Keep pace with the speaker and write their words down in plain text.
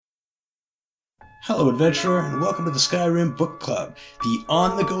Hello, adventurer, and welcome to the Skyrim Book Club, the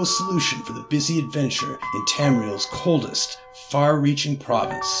on-the-go solution for the busy adventure in Tamriel's coldest, far-reaching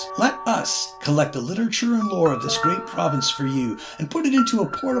province. Let us collect the literature and lore of this great province for you and put it into a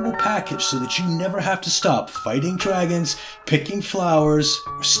portable package so that you never have to stop fighting dragons, picking flowers,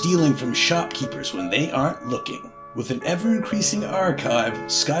 or stealing from shopkeepers when they aren't looking. With an ever-increasing archive,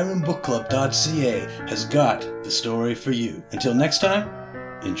 SkyrimBookClub.ca has got the story for you. Until next time,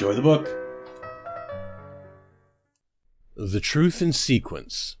 enjoy the book. The Truth in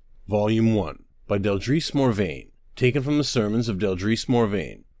Sequence, Volume 1, by Deldrice Morvayn, taken from the sermons of Deldrice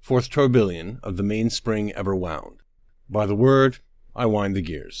Morvayn, 4th Torbyllion of the Mainspring Everwound. By the word, I wind the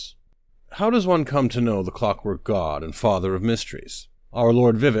gears. How does one come to know the clockwork god and father of mysteries? Our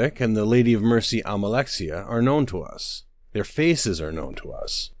Lord Vivec and the Lady of Mercy Almalexia are known to us. Their faces are known to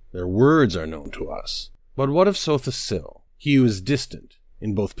us. Their words are known to us. But what of Sotha Sil, he who is distant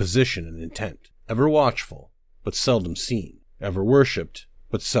in both position and intent, ever watchful, but seldom seen, ever worshipped,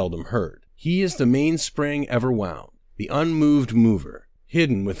 but seldom heard? He is the mainspring ever wound, the unmoved mover,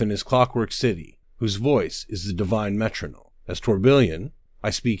 hidden within his clockwork city, whose voice is the divine metronome. As Torbyllion,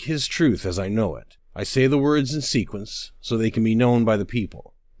 I speak his truth as I know it. I say the words in sequence, so they can be known by the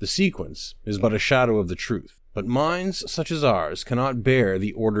people. The sequence is but a shadow of the truth, but minds such as ours cannot bear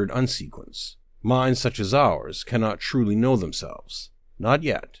the ordered unsequence. Minds such as ours cannot truly know themselves. Not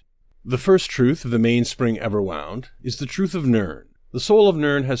yet. The first truth of the mainspring Everwound is the truth of Nirn. The soul of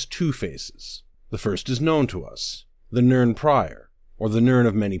Nirn has two faces. The first is known to us, the Nirn prior, or the Nirn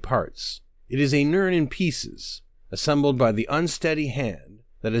of many parts. It is a Nirn in pieces, assembled by the unsteady hand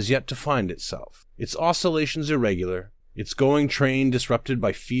that has yet to find itself. Its oscillations irregular, its going train disrupted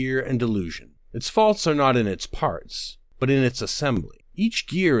by fear and delusion. Its faults are not in its parts, but in its assembly. Each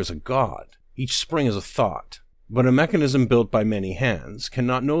gear is a god, each spring is a thought. But a mechanism built by many hands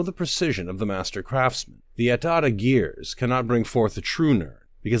cannot know the precision of the master craftsman. The Et'ada gears cannot bring forth a true Nirn,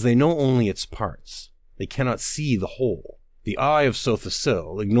 because they know only its parts. They cannot see the whole. The eye of Sotha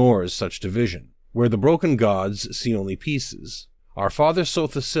Sil ignores such division. Where the broken gods see only pieces, our father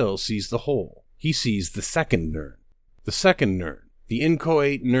Sotha Sil sees the whole. He sees the second Nirn. The second Nirn, the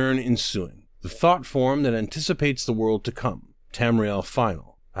inchoate Nirn ensuing, the thought form that anticipates the world to come, Tamriel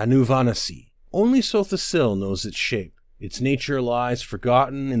final, Anu Vanasi. Only Sotha Sil knows its shape. Its nature lies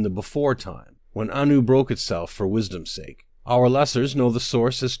forgotten in the before time, when Anu broke itself for wisdom's sake. Our lessers know the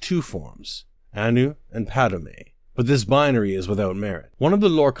source as two forms, Anu and Padome, but this binary is without merit. One of the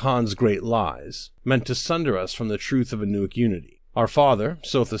Lorkhan's great lies, meant to sunder us from the truth of Anuic unity. Our father,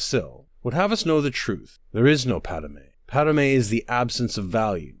 Sotha Sil, would have us know the truth. There is no Padome. Padome is the absence of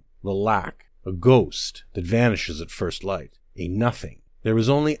value, the lack, a ghost that vanishes at first light, a nothing. There is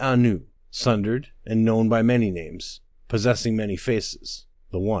only Anu, sundered and known by many names, possessing many faces,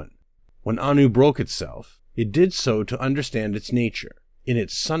 the one. When Anu broke itself, it did so to understand its nature. In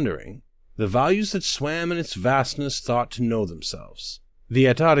its sundering, the values that swam in its vastness thought to know themselves. The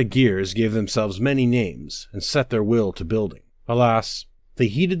Et'ada gears gave themselves many names and set their will to building. Alas, they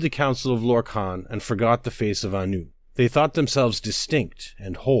heeded the counsel of Lorkhan and forgot the face of Anu. They thought themselves distinct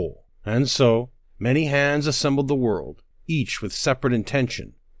and whole, and so many hands assembled the world, each with separate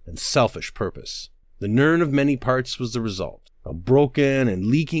intention and selfish purpose. The Nirn of many parts was the result, a broken and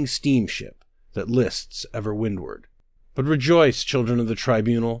leaking steamship that lists ever windward. But rejoice, children of the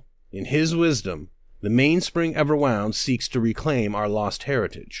Tribunal. In his wisdom, the mainspring Everwound seeks to reclaim our lost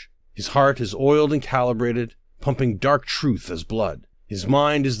heritage. His heart is oiled and calibrated, pumping dark truth as blood. His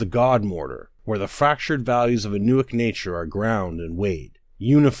mind is the god mortar, where the fractured values of Anuic nature are ground and weighed,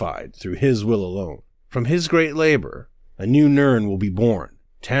 unified through his will alone. From his great labor, a new Nirn will be born,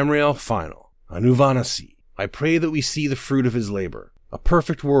 Tamriel final, Anu Vanasi. I pray that we see the fruit of his labor, a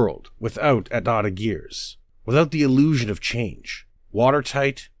perfect world without Et'ada gears, without the illusion of change,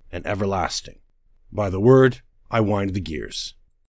 watertight and everlasting. By the word, I wind the gears.